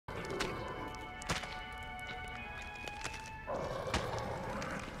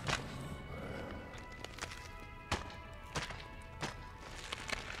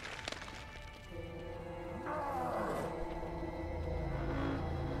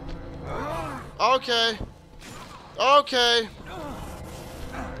Okay. Okay.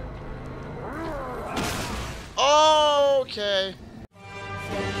 Okay.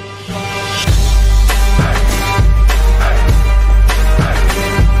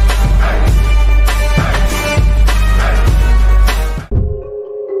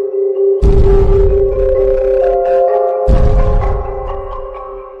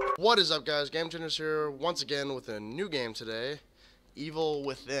 What is up, guys? Game Changers here once again with a new game today, Evil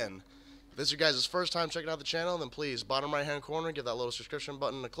Within. If this is your guys' first time checking out the channel, then please, bottom right hand corner, give that little subscription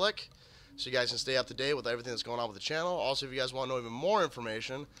button a click so you guys can stay up to date with everything that's going on with the channel. Also, if you guys want to know even more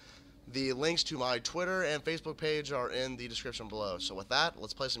information, the links to my Twitter and Facebook page are in the description below. So with that,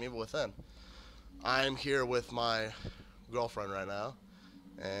 let's play some Evil Within. I'm here with my girlfriend right now,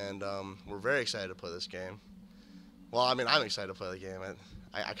 and we're very excited to play this game. Well, I mean, I'm excited to play the game.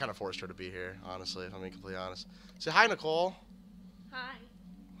 I kind of forced her to be here, honestly, if I'm being completely honest. Say hi, Nicole. Hi.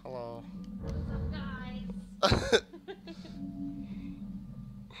 Hello. What's up, guys?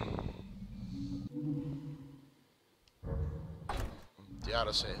 The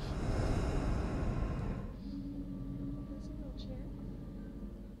autosave.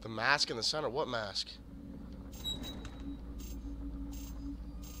 The mask in the center. What mask?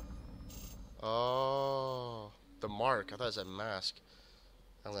 Oh, the mark. I thought it said mask.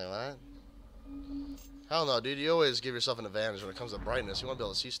 I was like, what? Hell no, dude. You always give yourself an advantage when it comes to brightness. You want to be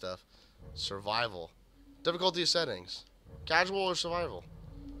able to see stuff. Survival. Difficulty settings. Casual or survival?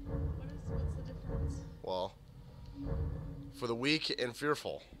 What's the difference? Well, for the weak and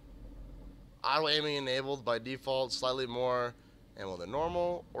fearful. Auto aiming enabled by default, slightly more ammo than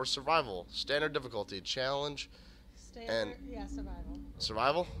normal, or survival. Standard difficulty, challenge, and yeah, survival.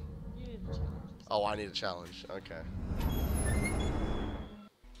 Survival? You need a challenge. Oh, I need a challenge. Okay.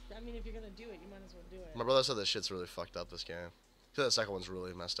 I mean, if you're gonna do it, you might as well do it. My brother said this shit's really fucked up, this game. Because the second one's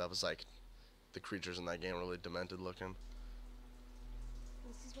really messed up. It's like the creatures in that game are really demented looking.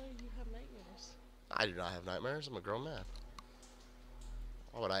 This is why you have nightmares. I do not have nightmares. I'm a grown man.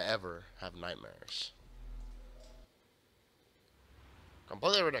 Why would I ever have nightmares?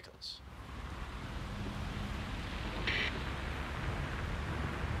 Completely ridiculous.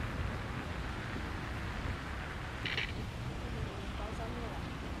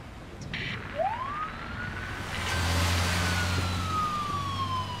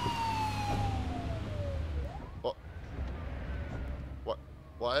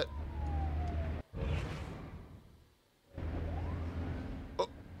 What? Oh,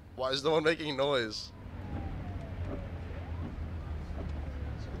 why is no one making noise?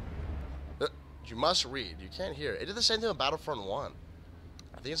 You must read. You can't hear. It did the same thing with Battlefront 1.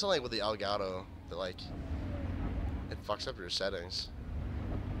 I think it's something like with the Elgato that, like, it fucks up your settings.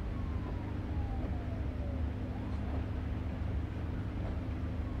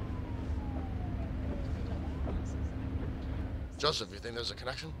 Joseph, you think there's a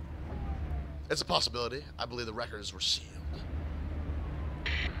connection? It's a possibility. I believe the records were sealed.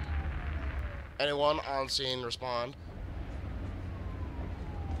 Anyone on scene respond?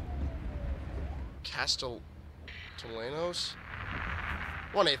 Castellanos?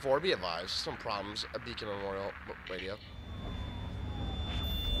 184, be advised. Some problems at Beacon Memorial Radio.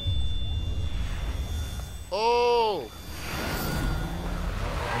 Oh!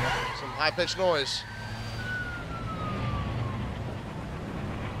 Some high-pitched noise.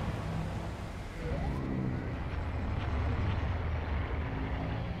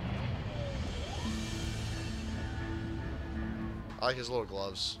 I like his little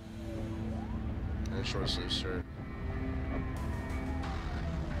gloves and his short sleeve shirt.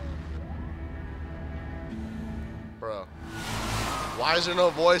 Bro, why is there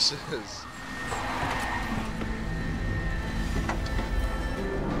no voices?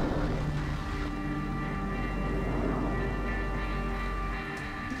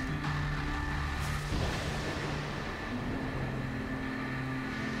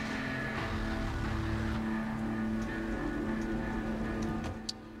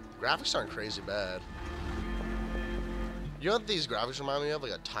 Graphics aren't crazy bad. You know what these graphics remind me of?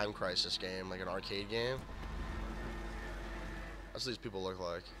 Like a Time Crisis game, like an arcade game. That's what these people look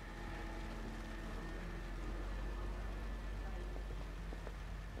like.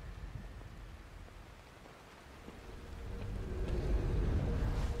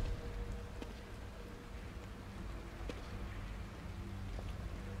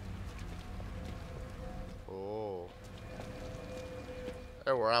 Oh.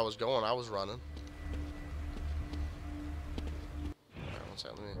 There, where I was going, I was running. Alright, one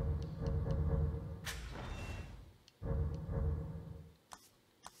second, let me...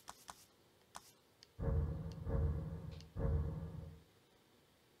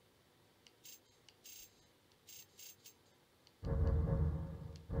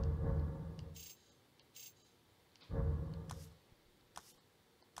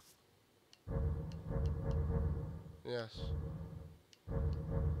 Yes.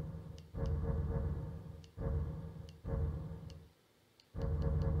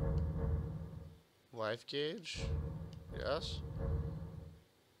 Life gauge? Yes.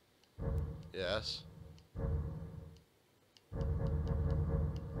 Yes.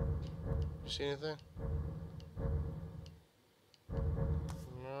 You see anything?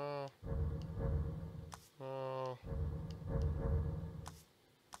 No. No.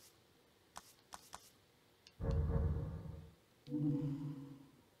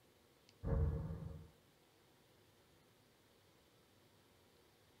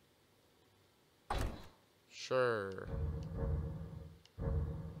 Sure.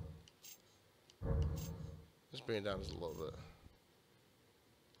 Let's bring it down just a little bit.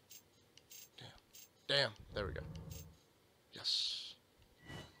 Damn. There we go. Yes.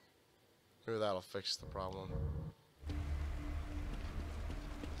 Maybe that'll fix the problem. I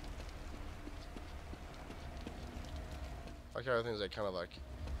like how everything's like kind of like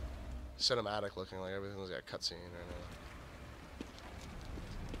cinematic looking, like everything's got a cutscene right now.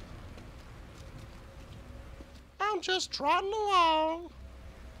 I'm just trotting along.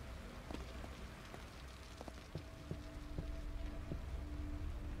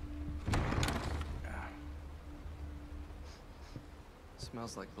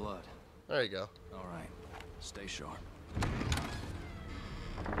 Smells like blood. There you go. All right, stay sharp.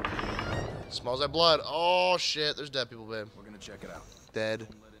 Smells like blood. Oh shit, there's dead people, babe. We're gonna check it out. Dead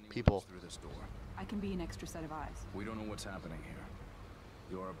Don't let anyone people. else through this door. I can be an extra set of eyes. We don't know what's happening here.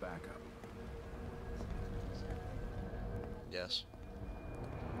 You're a backup. Yes.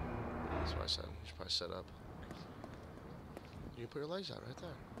 That's what I said. You should probably set up. You can put your legs out right there.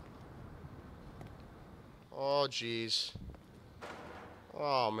 Oh jeez.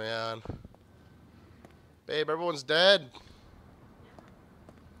 Oh man. Babe, everyone's dead.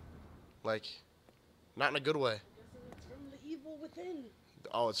 Like, not in a good way. It's from the evil within.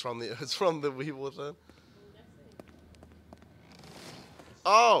 Oh, it's from the evil within. I'm guessing.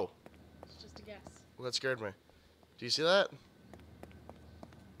 Oh, It's just a guess. well, that scared me. Do you see that?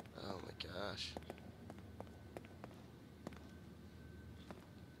 Oh my gosh.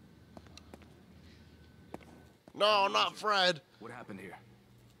 No, not Fred. What happened here?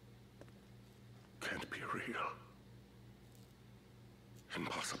 Can't be real.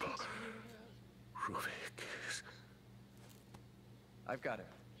 Impossible. Ruvik is... I've got it.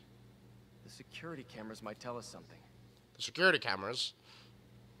 The security cameras might tell us something. The security cameras.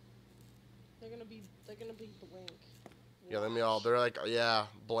 They're gonna be blank. Yeah, they're like, yeah,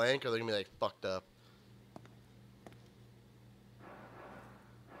 blank, or they're gonna be like fucked up.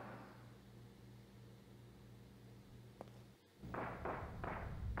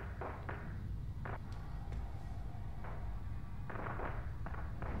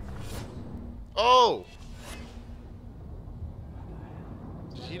 Oh!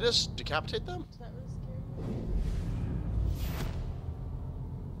 Did he just decapitate them? Is that really scary?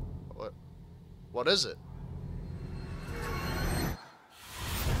 What is it?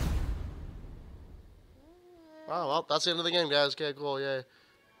 Oh, well, that's the end of the game, guys. Okay, cool, yay.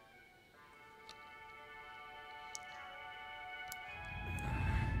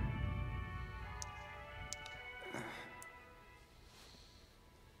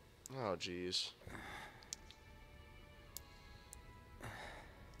 Oh, jeez.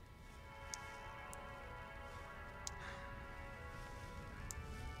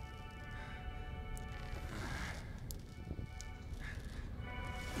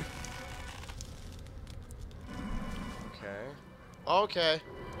 Okay.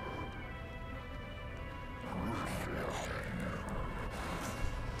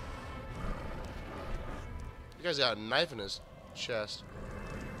 You guys got a knife in his chest.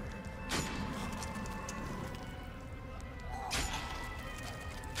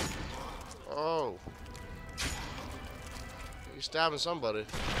 Oh. You're stabbing somebody.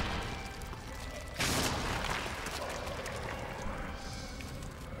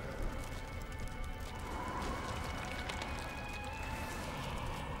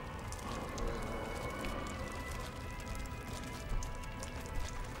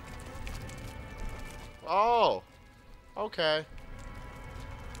 Oh, okay.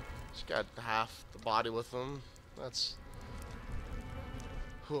 He's got half the body with him. That's...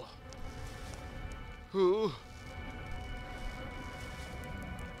 Whew. Whew.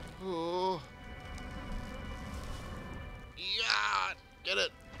 Whew. Yeah! Get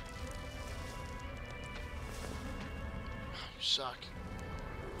it! You suck.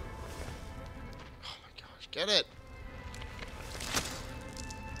 Oh my gosh, get it!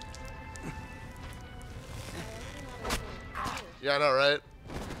 Yeah, I know, right?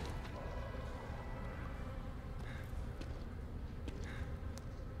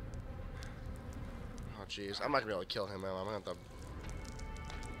 jeez. I'm not gonna be able to kill him, man. I'm gonna have to...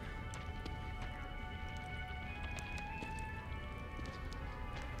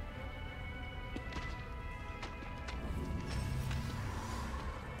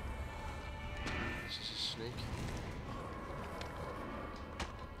 This is a sneak.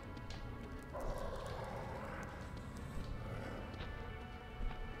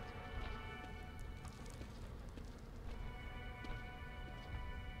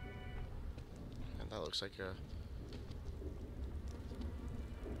 That looks like a...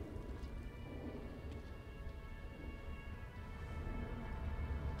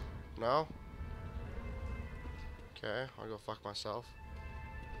 No? Okay, I'll go fuck myself.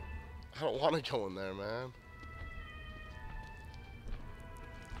 I don't want to go in there, man.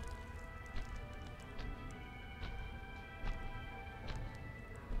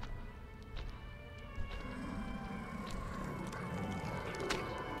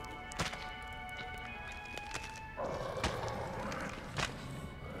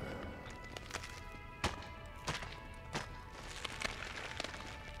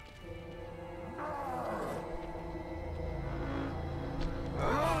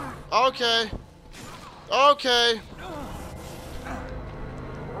 Okay. Okay.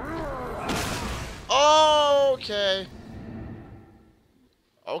 Okay.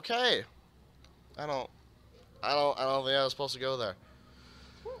 Okay. I don't think I was supposed to go there.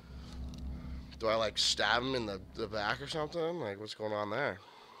 Do I like stab him in the back or something? Like, what's going on there?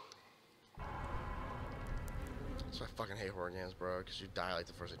 That's why I fucking hate horror games, bro, because you die like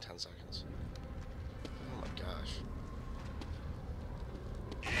the first like 10 seconds. Oh my gosh.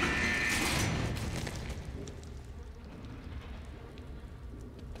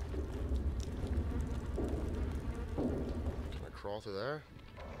 Can I crawl through there?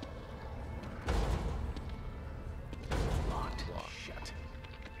 Locked. Locked. Shit.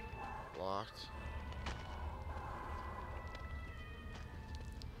 Locked.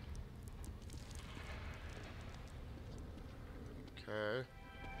 Okay.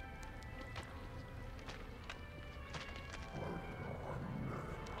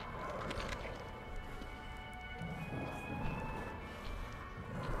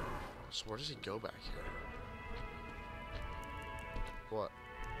 So where does he go back here? What?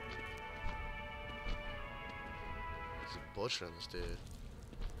 He's butchering this dude.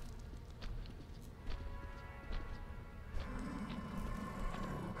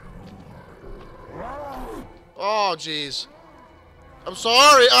 Oh, jeez. I'm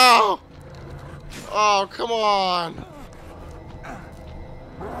sorry. Oh! Oh, come on.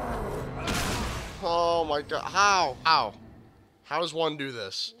 Oh my god. How? How? How does one do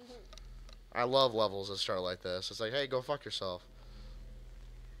this? I love levels that start like this. It's like, hey, go fuck yourself.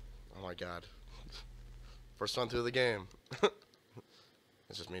 Oh my god. First time through the game.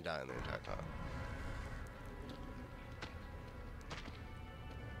 It's just me dying the entire time.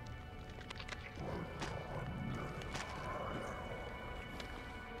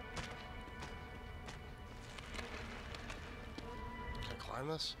 Can I climb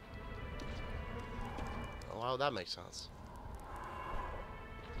this? Oh, why would that make sense?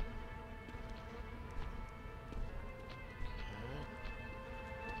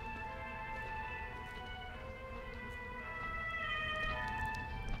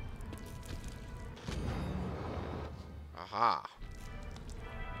 Aha.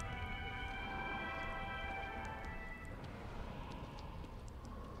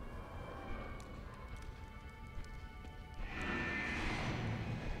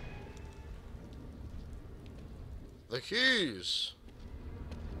 The keys.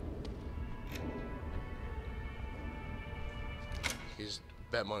 He's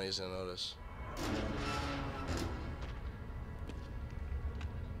bet money he's gonna notice.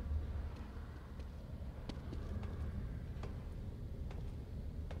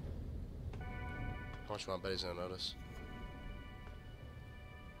 How much you want to bet he's gonna notice?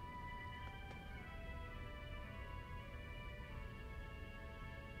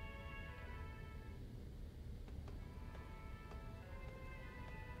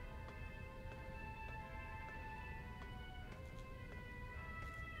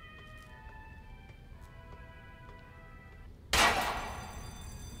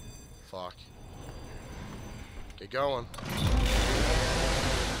 Fuck. Get going.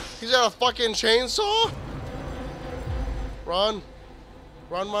 He's got a fucking chainsaw? Run.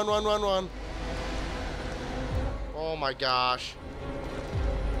 Run, run, run, run, run. Oh my gosh.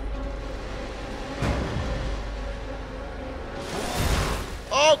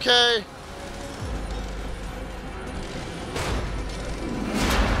 Okay.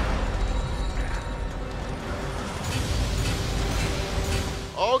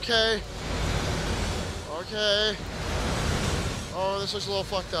 Okay. Okay. Oh, this looks a little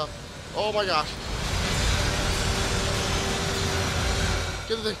fucked up. Oh my gosh.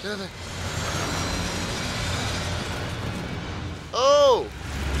 Get in there, get in there. Oh!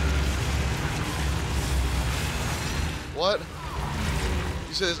 What?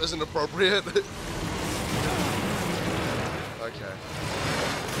 You said this isn't appropriate? Okay.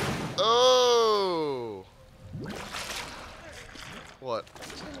 Oh! What?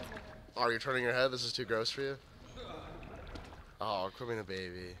 Oh, you're turning your head? This is too gross for you? Oh, quit being a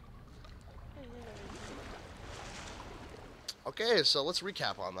baby. Okay, so let's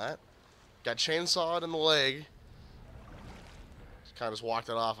recap on that. Got chainsawed in the leg. Kind of just walked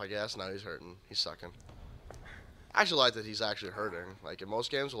it off, I guess. Now he's hurting. He's sucking. I actually like that he's actually hurting. Like, in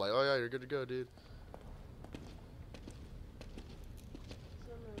most games, we're like, oh yeah, you're good to go, dude.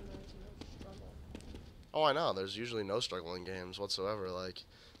 Oh, I know. There's usually no struggle in games whatsoever. Like,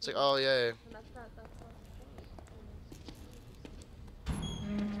 it's like, oh, yeah. And that's not the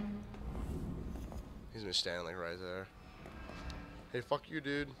point. He's been standing, like, right there. Hey, fuck you,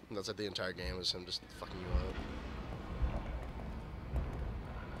 dude. And that's like the entire game is him just fucking you up.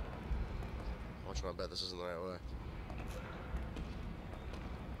 Watch my bet this isn't the right way.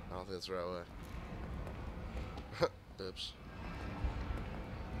 I don't think it's the right way. Oops.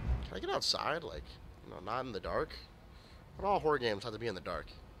 Can I get outside? Like, you know, not in the dark? Not all horror games have to be in the dark,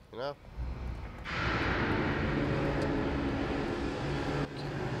 you know?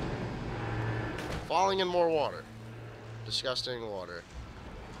 Falling in more water. Disgusting water.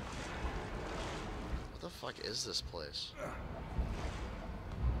 What the fuck is this place?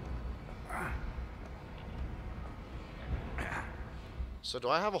 So do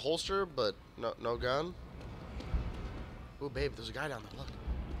I have a holster but no gun? Ooh, babe, there's a guy down there, look.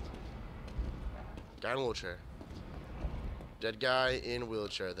 Guy in a wheelchair. Dead guy in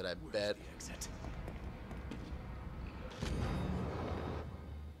wheelchair that I bet.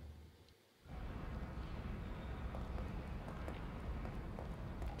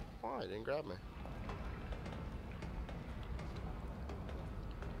 Why? He didn't grab me.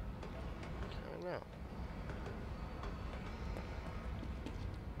 Okay, now.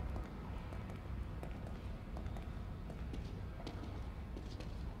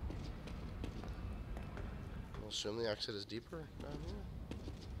 I'll assume the exit is deeper down here.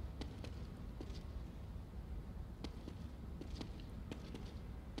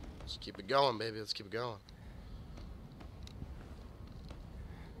 Let's keep it going, baby. Let's keep it going.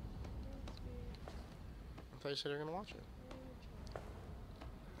 I thought you said you were gonna watch it.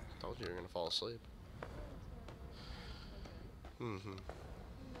 I told you you were gonna fall asleep.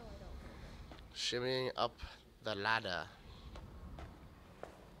 Shimmying up the ladder.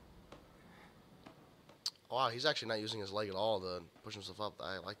 Wow, he's actually not using his leg at all to push himself up.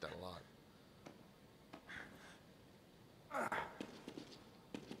 I like that a lot.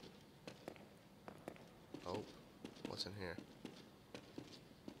 Oh, what's in here?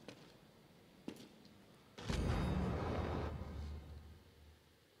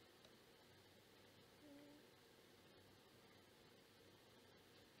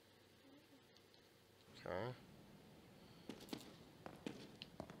 Okay.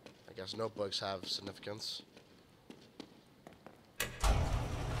 I guess notebooks have significance. Some kind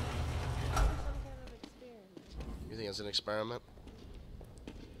of experiment. You think it's an experiment?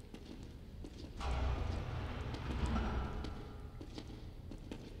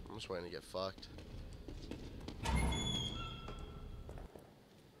 I'm just waiting to get fucked.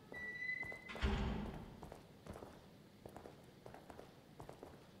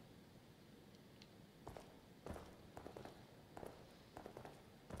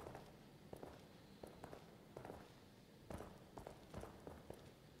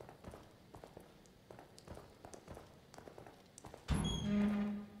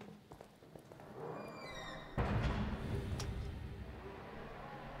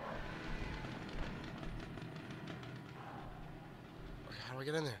 How do I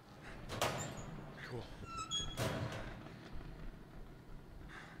get in there? Cool.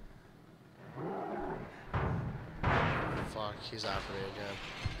 Fuck, he's after me again.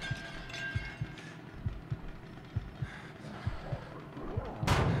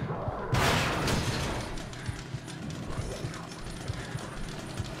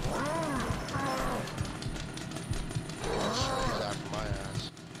 He's after my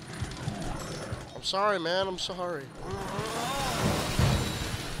ass. I'm sorry, man. I'm sorry.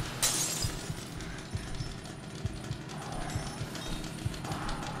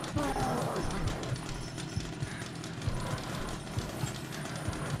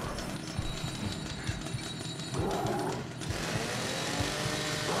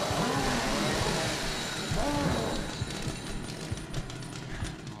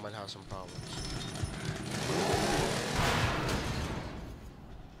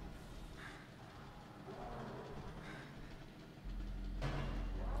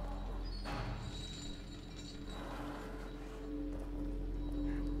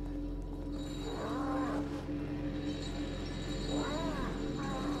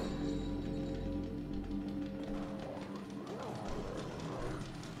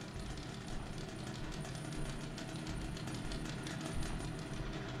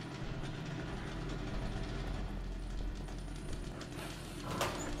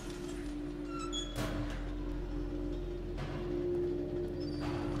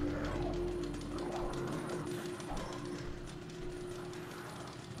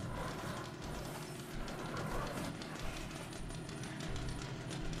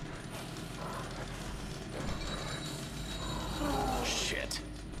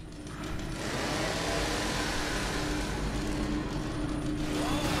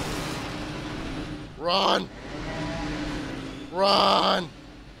 Run! Run!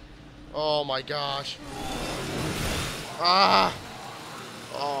 Oh my gosh. Ah!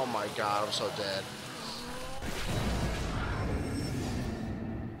 Oh my god, I'm so dead.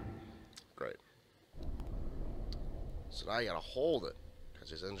 Great. So now I gotta hold it, because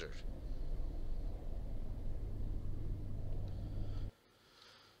he's injured.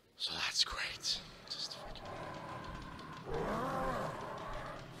 So that's great. Just fucking...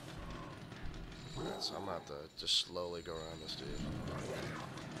 Alright, so I'm gonna have to just slowly go around this dude.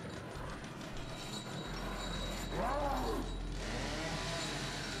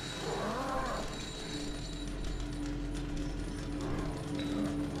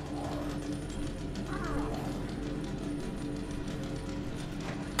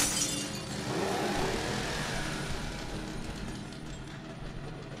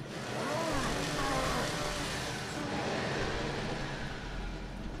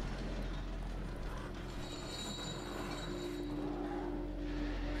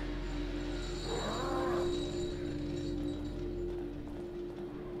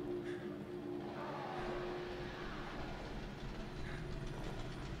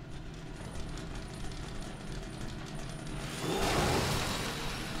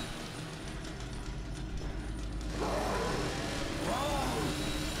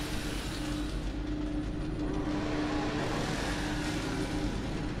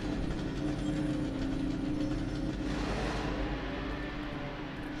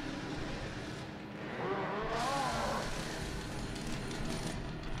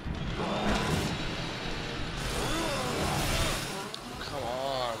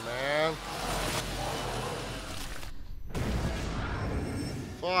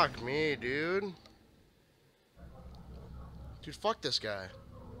 Fuck me, dude. Dude, fuck this guy.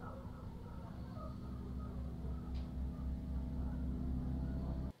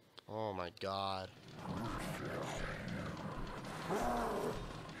 Oh my god.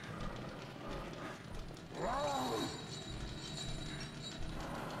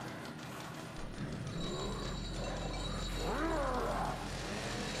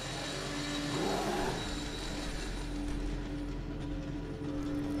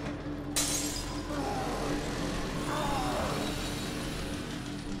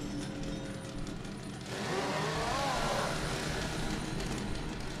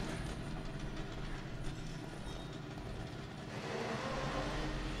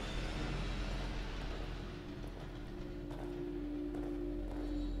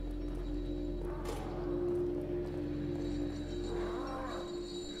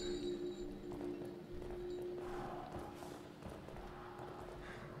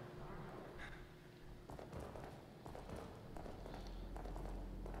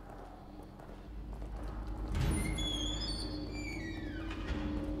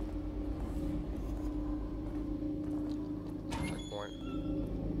 Checkpoint.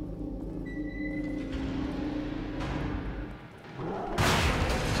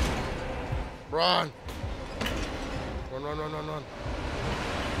 Run! Run, run, run, run, run.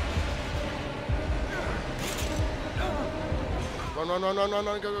 Run, run, run, run, run,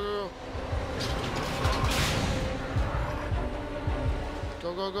 run, go, go, go.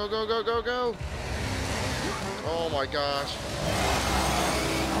 Go, go, go, go, go, go, go. Oh my gosh.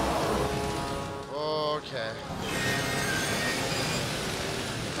 Okay.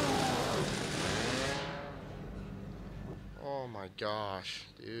 Oh my gosh,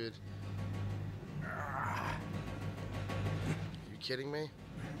 dude. You kidding me?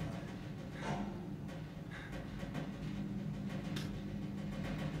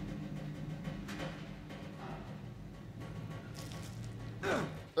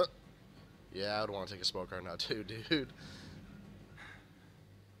 Yeah, I would want to take a smoke right now too, dude.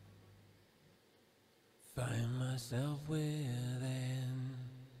 Find myself within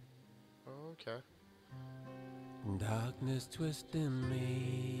Okay. darkness twisting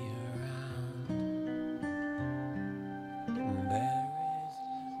me around. There is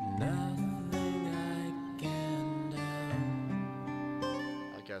nothing I can do.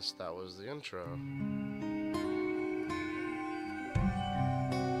 I guess that was the intro.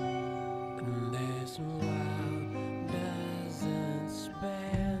 This world doesn't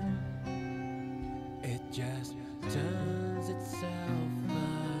spin, it just turns itself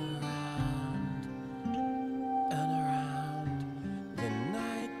around and around. The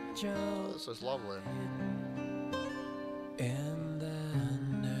night Oh, shows this is lovely. in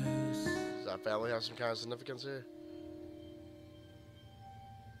the news. Does that family have some kind of significance here?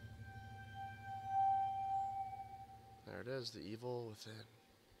 There it is, the evil within.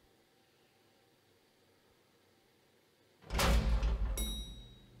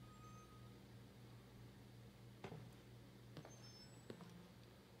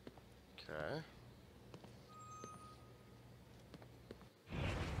 Okay.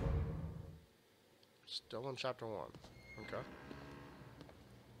 Still in chapter 1. Okay.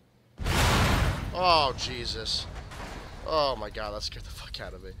 Oh, Jesus. Oh my god, that scared the fuck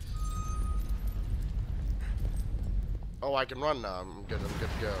out of me. Oh, I can run now. I'm good to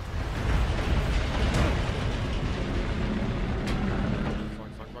go.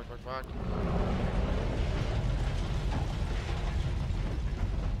 Fuck.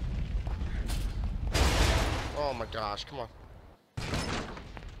 Oh my gosh, come on.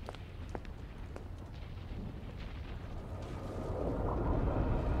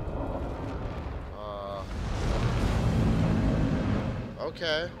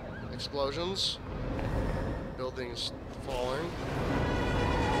 Okay. Explosions. Buildings falling.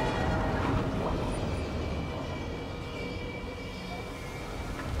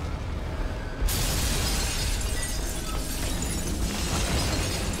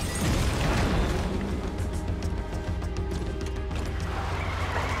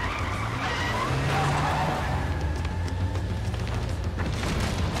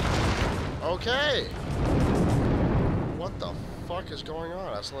 Okay. What the fuck is going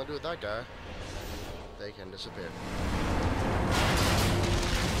on? That's nothing to do with that guy. They can disappear.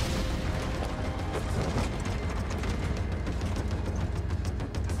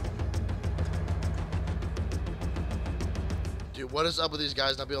 Dude, what is up with these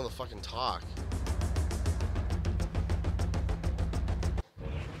guys not being able to fucking talk?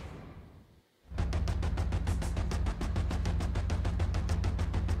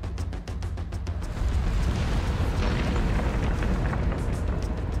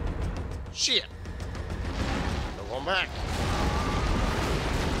 Shit! They're going back.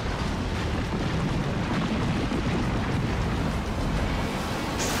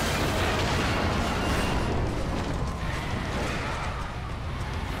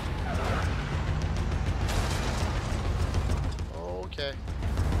 Okay.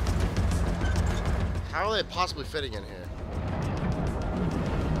 How are they possibly fitting in here?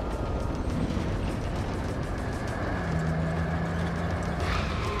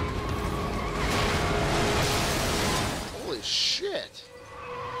 Holy shit.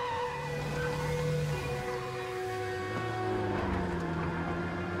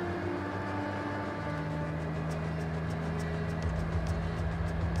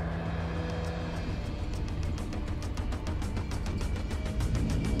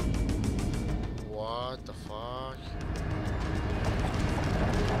 What the fuck?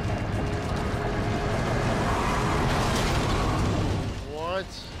 What?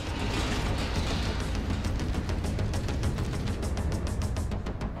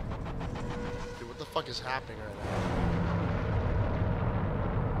 Dude, what the fuck is happening right now?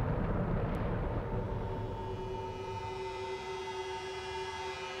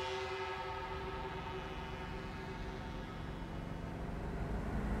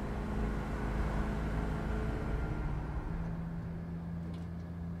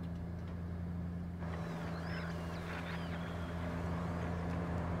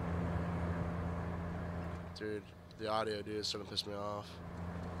 Dude, the audio, dude, is starting to piss me off.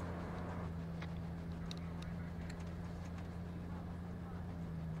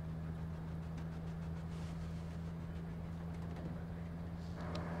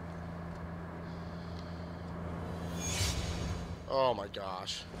 Oh my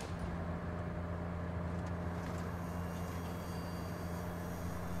gosh.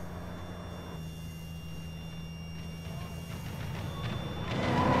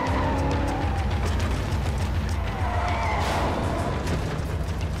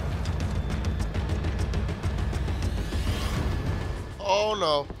 Oh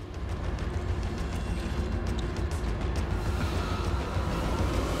no.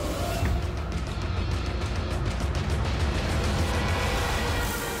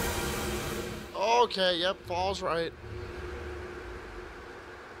 Okay, yep, Fall's right.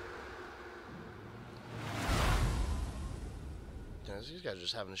 Yeah, these guys are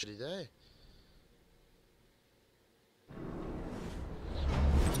just having a shitty day.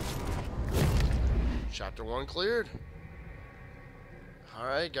 Chapter 1 cleared.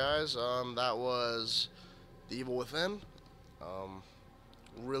 Alright guys, that was The Evil Within.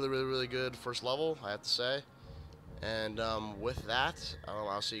 Really good first level, I have to say. And with that,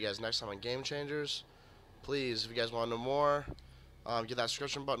 I'll see you guys next time on Game Changers. Please, if you guys want to know more, give that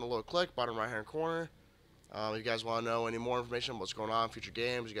subscription button a little click, bottom right hand corner. If you guys want to know any more information about what's going on in future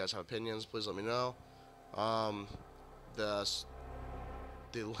games, you guys have opinions, please let me know.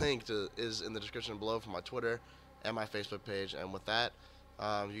 The link is in the description below for my Twitter and my Facebook page. And with that,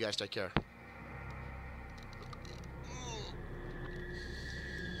 you guys take care.